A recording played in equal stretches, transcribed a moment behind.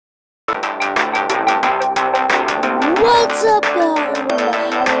What's up, guys?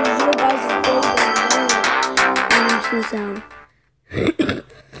 How's your guys' day going?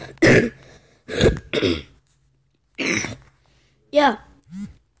 Yeah.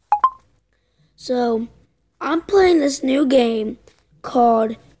 So, I'm playing this new game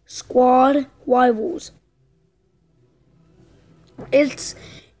called Sqaud Rivals. It's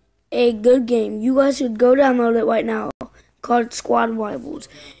a good game. You guys should go download it right now. Called Sqaud Rivals.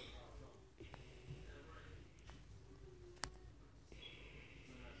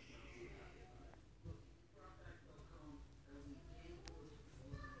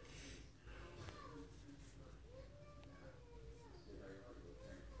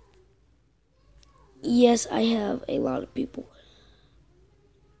 Yes, I have a lot of people.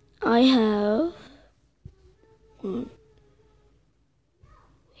 I have one.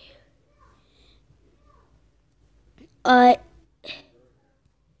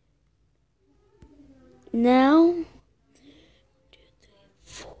 Now 1, 2, 3,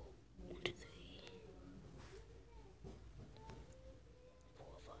 4, 1, 2, 3, 4,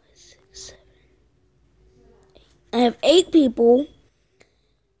 5, 6, 7, 8. I have 8 people.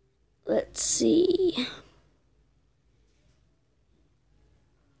 Let's see. I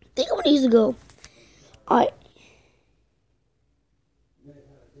think I'm gonna use the go. Alright.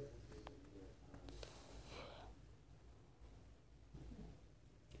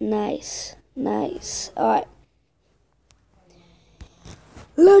 Nice. Alright.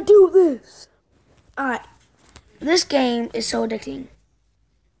 Let's do this. Alright. This game is so addicting,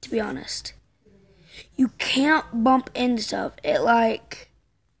 to be honest. You can't bump into stuff. It like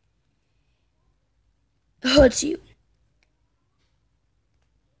hurts you.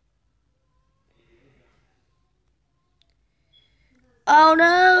 Oh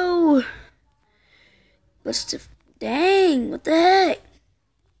no! Dang, what the heck?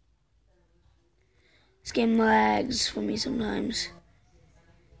 This game lags for me sometimes.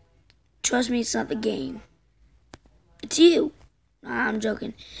 Trust me, it's not the game. It's you. Nah, I'm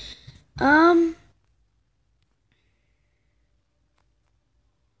joking.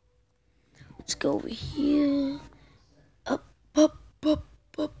 Let's go over here. Up.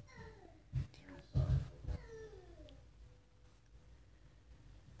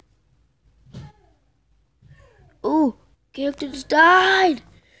 Ooh, character just died.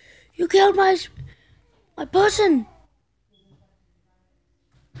 You killed my person.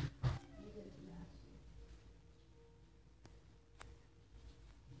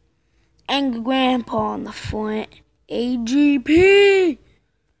 Angry Grandpa on the front. AGP.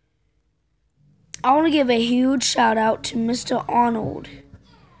 I want to give a huge shout out to Mr. Arnold.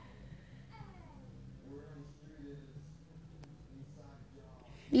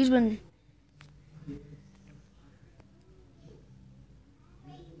 He's been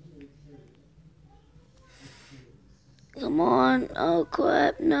come on. Oh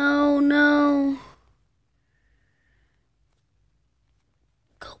crap. No.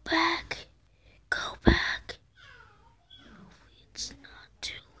 Go back. Hopefully it's not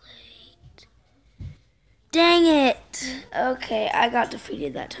too late. Dang it. Okay, I got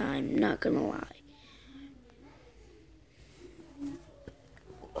defeated that time. Not gonna lie.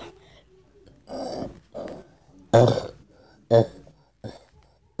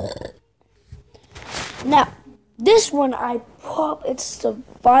 Now, this one it's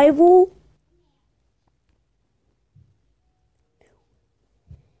survival.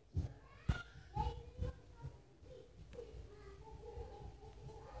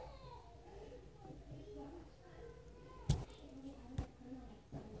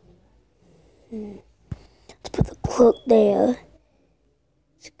 Let's put the cloak there.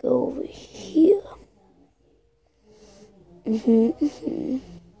 Let's go over here.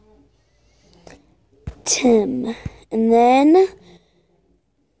 Tim. And then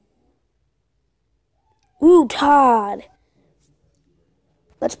Todd.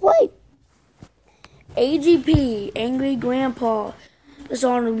 Let's play. AGP, Angry Grandpa. If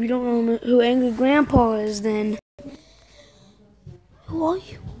you don't know who Angry Grandpa is, then who are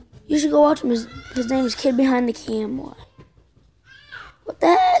you? You should go watch him. His name is Kid Behind the Camera. What the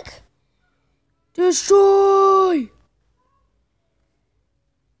heck? Destroy!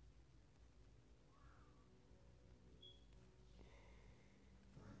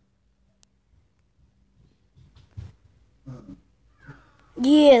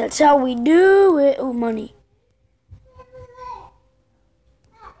 Yeah, that's how we do it. Oh, money.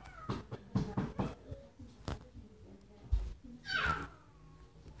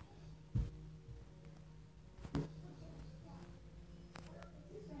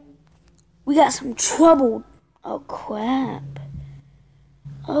 We got some trouble. Oh, crap.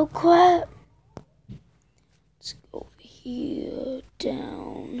 Let's go over here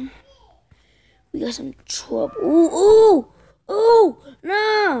down. We got some trouble. Ooh, ooh, ooh,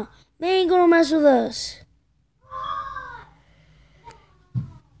 nah. They ain't gonna mess with us.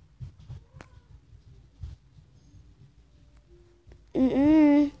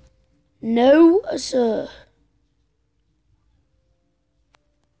 No, sir.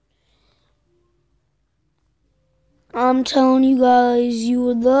 I'm telling you guys, you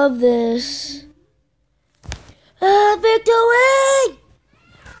would love this. Victory!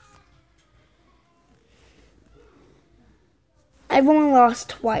 I've only lost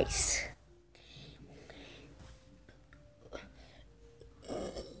twice.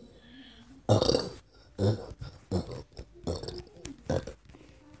 I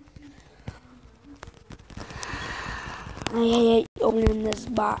hate opening this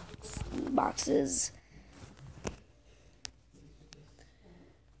boxes.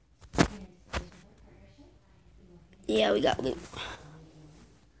 Yeah, we got loot.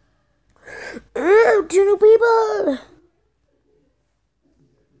 Ooh, 2 new people!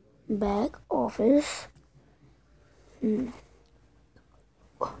 Back office.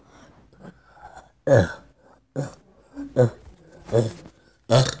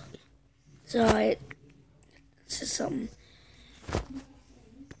 Sorry, this is something.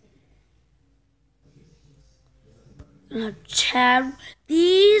 Chad,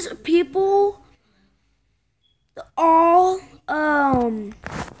 these people all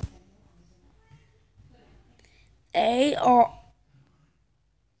they are,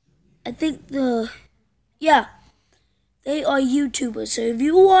 I think they are YouTubers. So if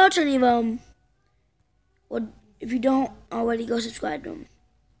you watch any of them, or if you don't already, go subscribe to them.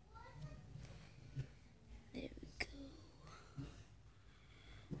 There we go.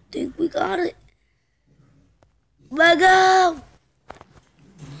 Think we got it. Let go.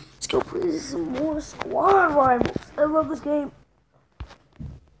 Let's go play some more Sqaud rivals. I love this game.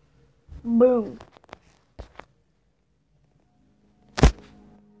 Boom.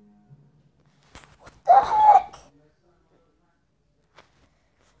 What the heck?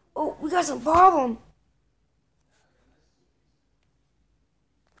 Oh, we got some problem.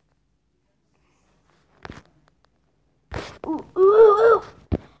 Ooh, ooh, ooh, ooh.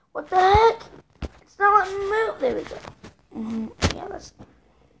 What the heck? It's not letting me move. There we go. Yeah, that's...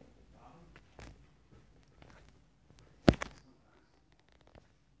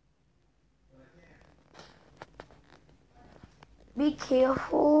 Be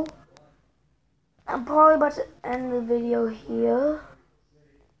careful. I'm probably about to end the video here.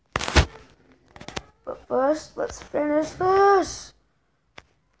 But first, let's finish this.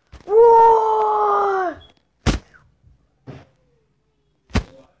 Whoa!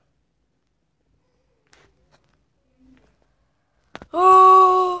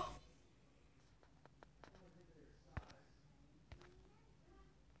 Oh!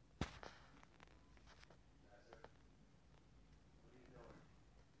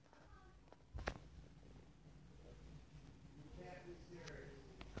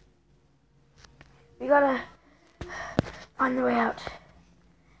 We gotta find the way out.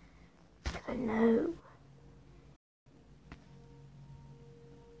 I know.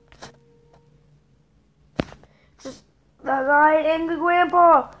 Just that guy, angry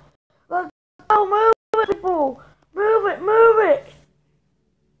grandpa. Let's go, move it, people. Move it, move it.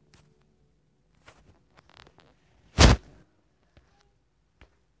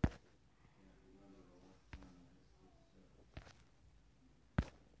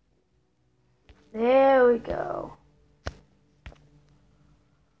 There we go.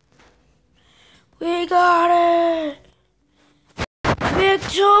 We got it!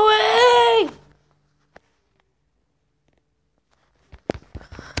 Victory!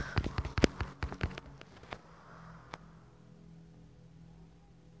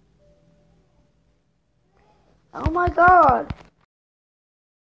 Oh my god!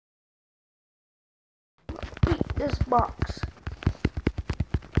 Eat this box.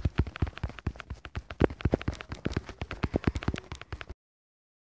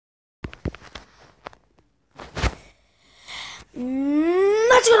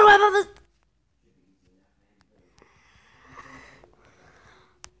 Let's go to wrap up this.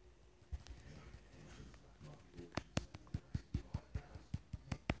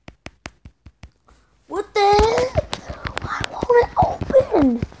 What the heck? Why won't it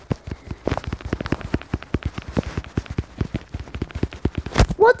open?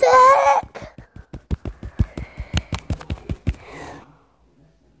 What the heck?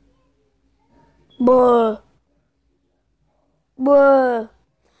 Bruh. Bruh.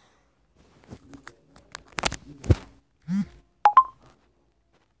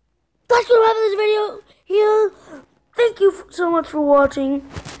 That's gonna wrap up this video here. Thank you. so much for watching.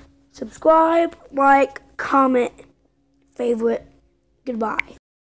 Subscribe, like, comment, favorite. Goodbye.